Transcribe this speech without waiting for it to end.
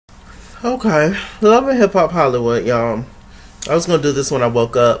Okay, Love and Hip Hop Hollywood, y'all. I was gonna do this when I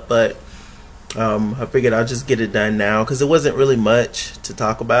woke up, but I figured I'll just get it done now because it wasn't really much to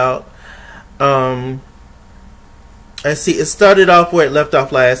talk about. Um, I see it started off where it left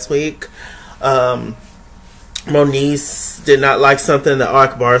off last week. Um, Moniece did not like something that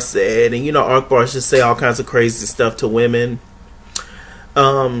Akbar said, and you know Akbar just say all kinds of crazy stuff to women.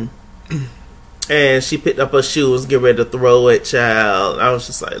 Um, and she picked up her shoes, get ready to throw it, child. I was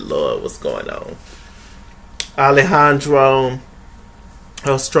just like, Lord, what's going on? Alejandro,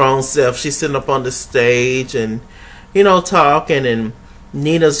 her strong self, she's sitting up on the stage and, you know, talking, and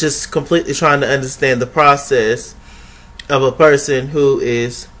Nina's just completely trying to understand the process of a person who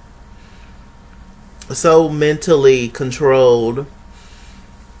is so mentally controlled.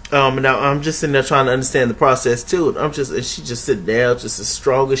 Now I'm just sitting there trying to understand the process too. She just sitting there, just as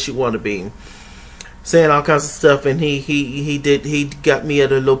strong as she want to be, saying all kinds of stuff. And he got me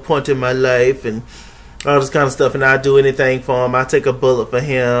at a low point in my life and all this kind of stuff. And I do anything for him. I take a bullet for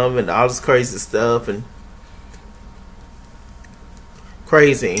him and all this crazy stuff and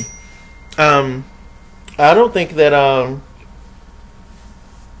crazy. I don't think that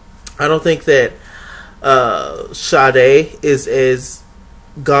Sade is as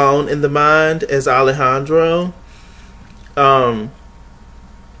gone in the mind as Alejandro. But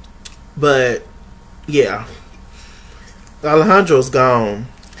yeah, Alejandro's gone.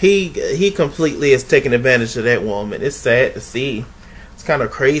 He completely is taking advantage of that woman. It's sad to see. It's kind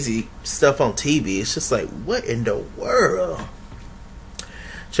of crazy stuff on TV. It's just like, what in the world?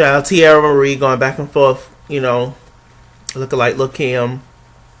 Child, Tierra Marie going back and forth, you know, looking like Lil' Kim.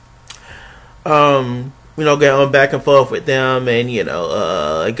 You know, going back and forth with them, and you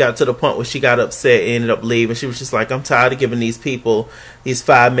know, it got to the point where she got upset and ended up leaving. She was just like, I'm tired of giving these people these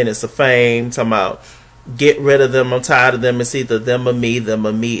 5 minutes of fame, talking about get rid of them, I'm tired of them, it's either them or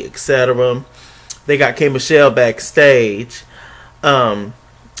me, etc. They got K Michelle backstage, and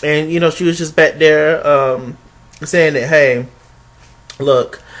you know, she was just back there saying that, hey,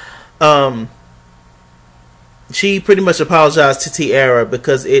 look, she pretty much apologized to Tierra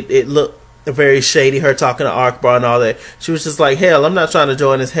because it looked very shady, her talking to Akbar and all that. She was just like, hell, I'm not trying to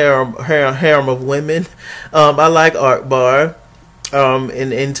join this harem of women. I like Akbar.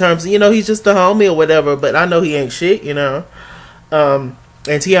 In terms of, you know, he's just a homie or whatever, but I know he ain't shit, you know.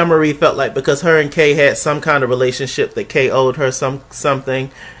 And Tia Marie felt like because her and Kay had some kind of relationship that Kay owed her something,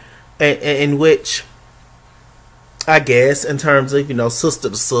 in which I guess in terms of, you know,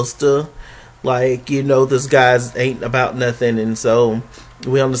 sister to sister, like, you know, this guy's ain't about nothing, and so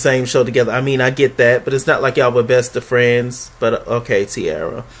we on the same show together. I mean, I get that, but it's not like y'all were best of friends. But okay,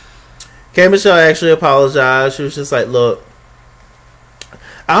 Tierra. K Michelle actually apologized. She was just like, look,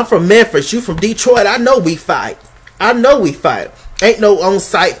 I'm from Memphis, you from Detroit. I know we fight. Ain't no on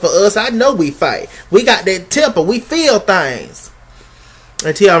site for us. I know we fight. We got that temper. We feel things.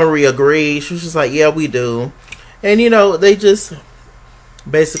 And Tia Marie agreed. She was just like, yeah, we do. And you know, they just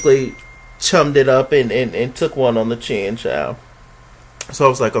basically chummed it up and took one on the chin, child. So I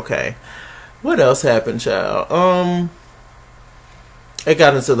was like, okay, what else happened, child? It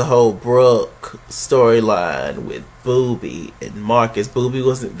got into the whole Brooke storyline with Booby and Marcus. Booby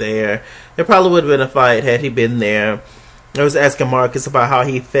wasn't there. There probably would have been a fight had he been there. I was asking Marcus about how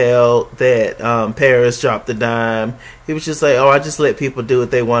he felt that Paris dropped the dime. He was just like, oh, I just let people do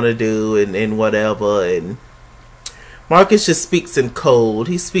what they want to do and whatever. And Marcus just speaks in code.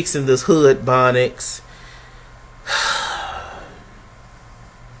 He speaks in this hood phonics.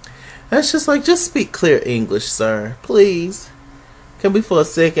 That's just like, just speak clear English, sir. Please. Can we for a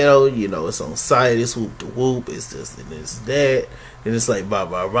second, oh, you know, it's on site, it's whoop de whoop, it's this and it's that. And it's like, blah,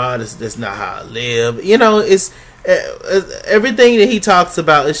 blah, blah, that's not how I live. You know, it's everything that he talks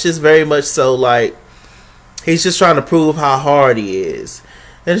about, it's just very much so like, he's just trying to prove how hard he is.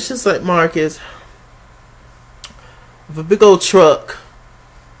 And it's just like, Marcus, if a big old truck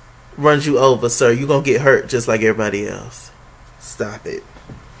runs you over, sir, you're going to get hurt just like everybody else. Stop it.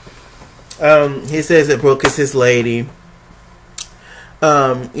 He says that Brooke is his lady.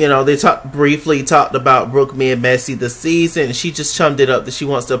 You know, they briefly talked about Brooke being messy this season, and she just chummed it up that she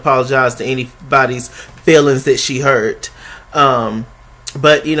wants to apologize to anybody's feelings that she hurt.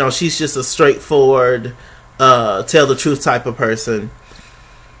 But, you know, she's just a straightforward, tell the truth type of person.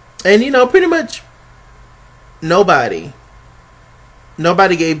 And, you know, pretty much nobody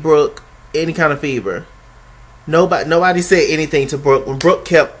gave Brooke any kind of fever. Nobody said anything to Brooke. When Brooke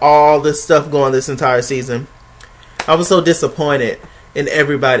kept all this stuff going this entire season, I was so disappointed in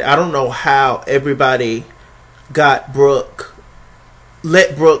everybody. I don't know how everybody let Brooke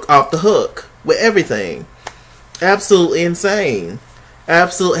off the hook with everything. Absolutely insane.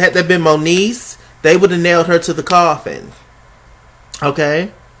 Absolutely. Had that been Moniece, they would have nailed her to the coffin.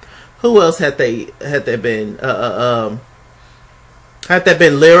 Okay. Who else had that been? Had that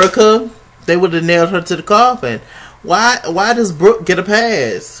been Lyrica, they would have nailed her to the coffin. Why does Brooke get a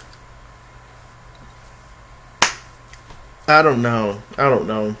pass? I don't know.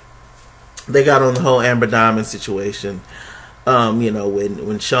 They got on the whole Amber Diamond situation.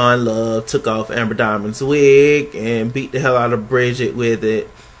 When Sean Love took off Amber Diamond's wig and beat the hell out of Bridget with it.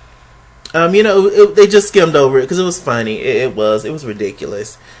 They just skimmed over it because it was funny. It was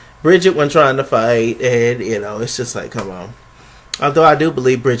ridiculous. Bridget wasn't trying to fight, and it's just like, come on. Although I do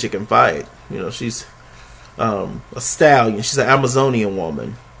believe Bridget can fight. She's a stallion. She's an Amazonian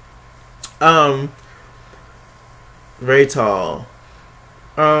woman. Very tall.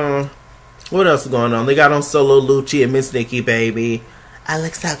 What else is going on? They got on Solo Lucci and Miss Nikki, baby. I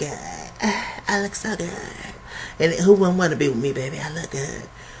look so good. I look so good. And who wouldn't want to be with me, baby? I look good.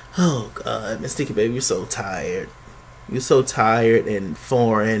 Oh, God. Miss Nikki, baby, you're so tired. You're so tired and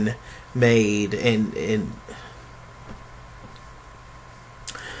foreign made and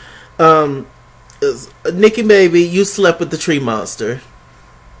Nikki, baby, you slept with the tree monster.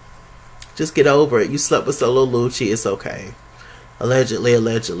 Just get over it. You slept with Solo Lucci. It's okay.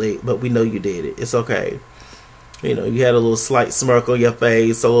 Allegedly, but we know you did it. It's okay. You had a little slight smirk on your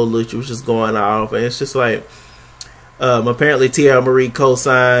face. Solo Lucci was just going off, and it's just like, apparently Tierra Marie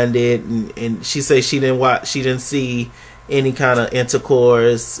co-signed it, and she said she didn't see any kind of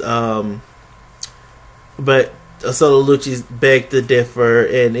intercourse, but Solo Lucci begged to differ,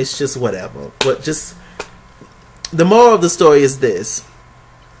 and it's just whatever. But just the moral of the story is this: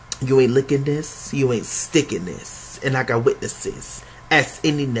 you ain't licking this, you ain't sticking this. And I got witnesses. Ask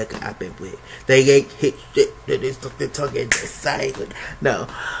any nigga I've been with. They ain't hit shit. They stuck their tongue in their side. No.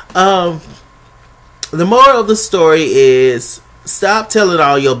 The moral of the story is stop telling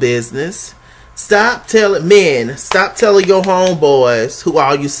all your business. Stop telling men. Stop telling your homeboys who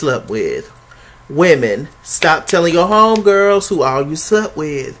all you slept with. Women, stop telling your homegirls who all you slept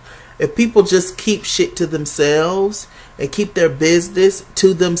with. If people just keep shit to themselves and keep their business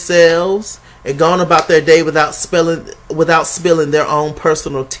to themselves and gone about their day without spilling their own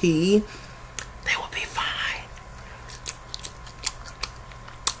personal tea, they will be fine.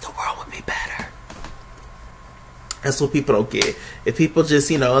 The world would be better. That's what people don't get. If people just,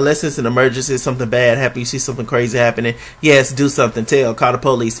 unless it's an emergency, something bad happened, you see something crazy happening, yes, do something, call the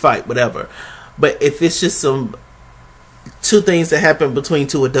police, fight, whatever. But if it's just two things that happen between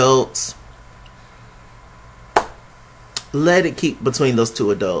two adults, let it keep between those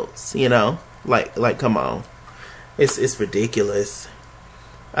two adults, Like, come on. It's ridiculous.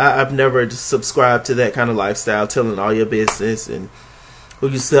 I've never subscribed to that kind of lifestyle, telling all your business and who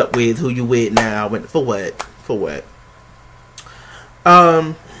you slept with, who you with now, and for what? For what?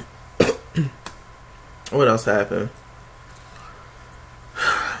 What else happened?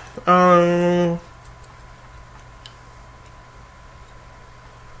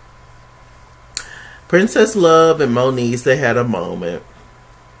 Princess Love and Moniece, they had a moment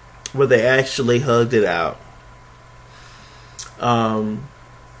where they actually hugged it out.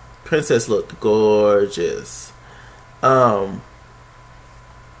 Princess looked gorgeous. Not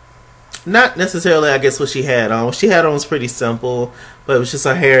necessarily, I guess, what she had on. What she had on was pretty simple, but it was just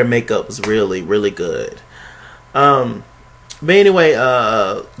her hair and makeup was really, really good. But anyway,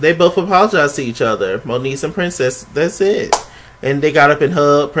 they both apologized to each other, Moniece and Princess. That's it. And they got up and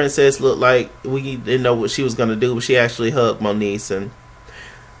hugged. Princess looked like we didn't know what she was going to do, but she actually hugged Moniece, and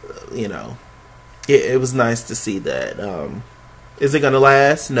it was nice to see that. Is it going to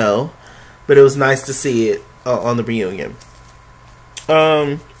last? No. But it was nice to see it on the reunion.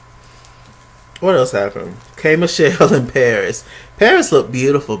 What else happened? K. Michelle in Paris. Paris looked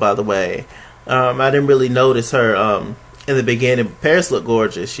beautiful, by the way. I didn't really notice her in the beginning. Paris looked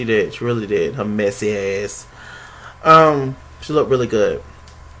gorgeous. She did. She really did. Her messy ass. She looked really good.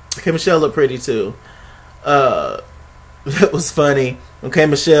 K. Michelle looked pretty too. It was funny. Okay,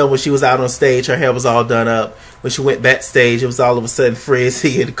 Michelle, when she was out on stage, her hair was all done up. When she went backstage, it was all of a sudden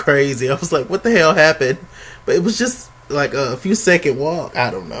frizzy and crazy. I was like, what the hell happened? But it was just like a few second walk. I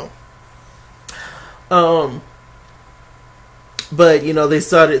don't know. But, they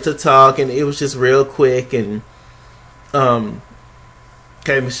started to talk, and it was just real quick. And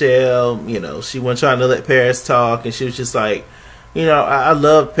K. Michelle, she wasn't trying to let Paris talk. And she was just like, I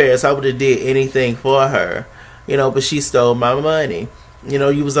love Paris. I would have did anything for her. But she stole my money.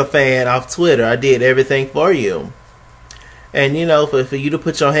 You was a fan off Twitter. I did everything for you. And, for you to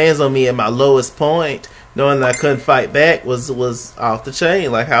put your hands on me at my lowest point, knowing that I couldn't fight back was off the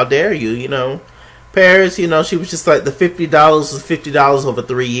chain. Like, how dare you, Paris, you know, she was just like the $50 was $50 over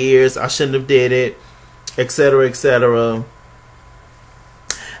 3 years. I shouldn't have did it, etc., etc.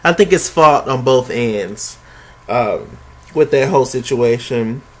 I think it's fault on both ends with that whole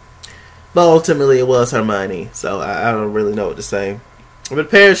situation. But ultimately, it was her money, so I don't really know what to say. But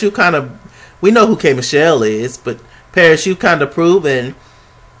Paris, we know who K. Michelle is, but Paris, you kind of proven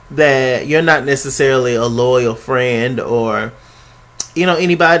that you're not necessarily a loyal friend or, you know,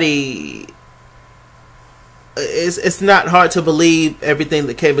 anybody. It's not hard to believe everything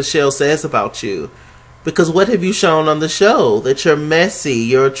that K. Michelle says about you. Because what have you shown on the show? That you're messy,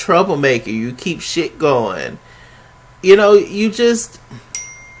 you're a troublemaker, you keep shit going. You know, you just...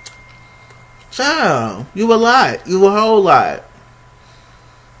 Child, you a lot. You a whole lot.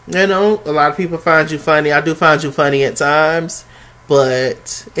 You know, a lot of people find you funny. I do find you funny at times.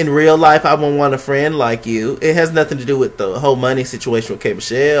 But in real life, I wouldn't want a friend like you. It has nothing to do with the whole money situation with K.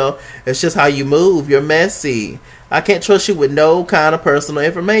 Michelle. It's just how you move. You're messy. I can't trust you with no kind of personal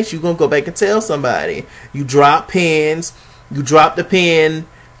information. You're going to go back and tell somebody. You drop pins. You dropped the pen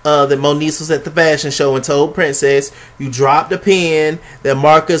that Moniece was at the fashion show and told Princess. You dropped the pen that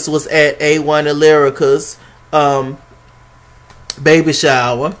Marcus was at A1 and Lyrica's baby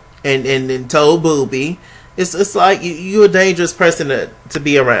shower and told Booby. It's like you're a dangerous person to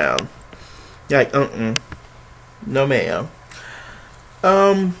be around. Like, no ma'am.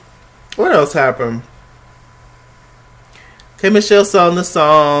 What else happened? K. Michelle sung the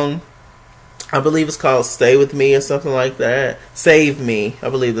song, I believe it's called Stay With Me or something like that. Save Me, I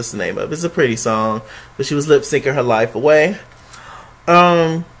believe that's the name of it. It's a pretty song, but she was lip syncing her life away.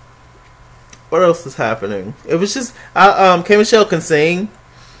 What else is happening? It was just K. Michelle can sing.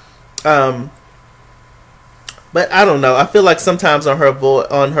 But I don't know. I feel like sometimes on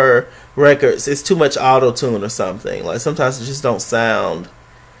her records, it's too much auto-tune or something. Like sometimes it just don't sound.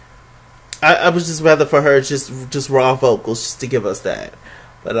 I would just rather for her just raw vocals just to give us that.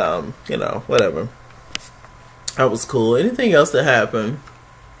 But you know, whatever. That was cool. Anything else that happened?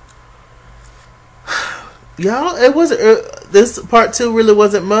 Y'all, it wasn't. This part 2 really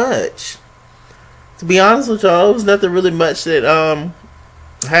wasn't much. To be honest with y'all, it was nothing really much that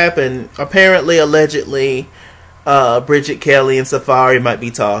happened. Apparently, allegedly, Bridget Kelly and Safari might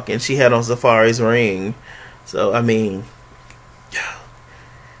be talking. She had on Safari's ring. So, I mean,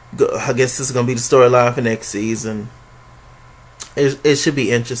 I guess this is going to be the storyline for next season. It should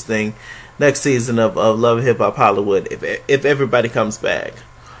be interesting. Next season of Love and Hip Hop Hollywood, if everybody comes back.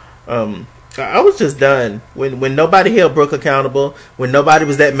 I was just done. When nobody held Brooke accountable, when nobody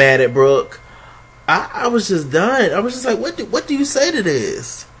was that mad at Brooke, I was just done. I was just like, what do you say to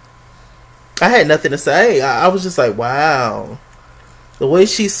this? I had nothing to say. I was just like, wow. The way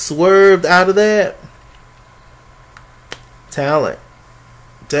she swerved out of that. Talent.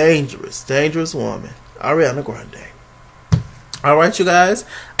 Dangerous woman. Ariana Grande. Alright, you guys.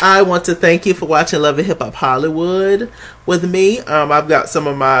 I want to thank you for watching Love and Hip Hop Hollywood with me. I've got some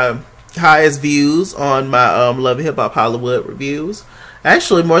of my highest views on my Love and Hip Hop Hollywood reviews.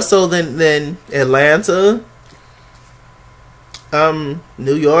 Actually, more so than Atlanta,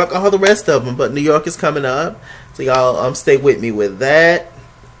 New York, all the rest of them. But New York is coming up, so y'all stay with me with that.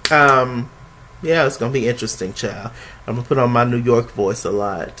 Yeah, it's gonna be interesting, child. I'm gonna put on my New York voice a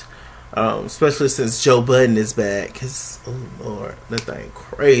lot, especially since Joe Budden is back. Cause oh Lord, that thing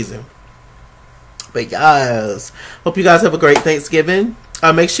crazy. But guys, hope you guys have a great Thanksgiving.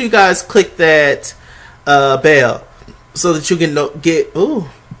 Make sure you guys click that bell so that you can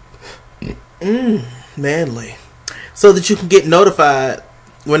manly. So that you can get notified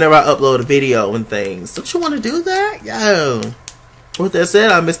whenever I upload a video and things. Don't you want to do that? Yo. With that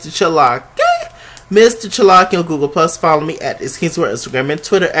said, I'm Mr. Chalaki. Mr. Chalaki on Google Plus. Follow me at ItsKingsWord Instagram and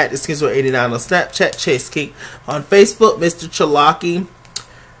Twitter at ItsKingsWord89 on Snapchat. Chase King on Facebook. Mr. Chalaki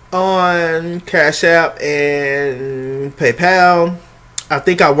on Cash App and PayPal. I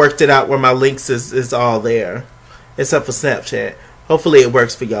think I worked it out where my links is all there, except for Snapchat. Hopefully it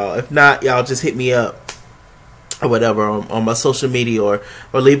works for y'all. If not, y'all just hit me up or whatever on my social media or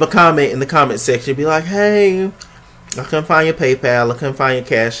leave a comment in the comment section. Be like, hey, I couldn't find your PayPal, I couldn't find your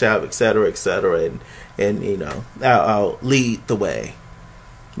Cash App, etc., etc. And you know, I'll lead the way.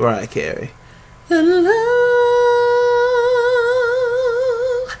 Mariah Carey. Hello.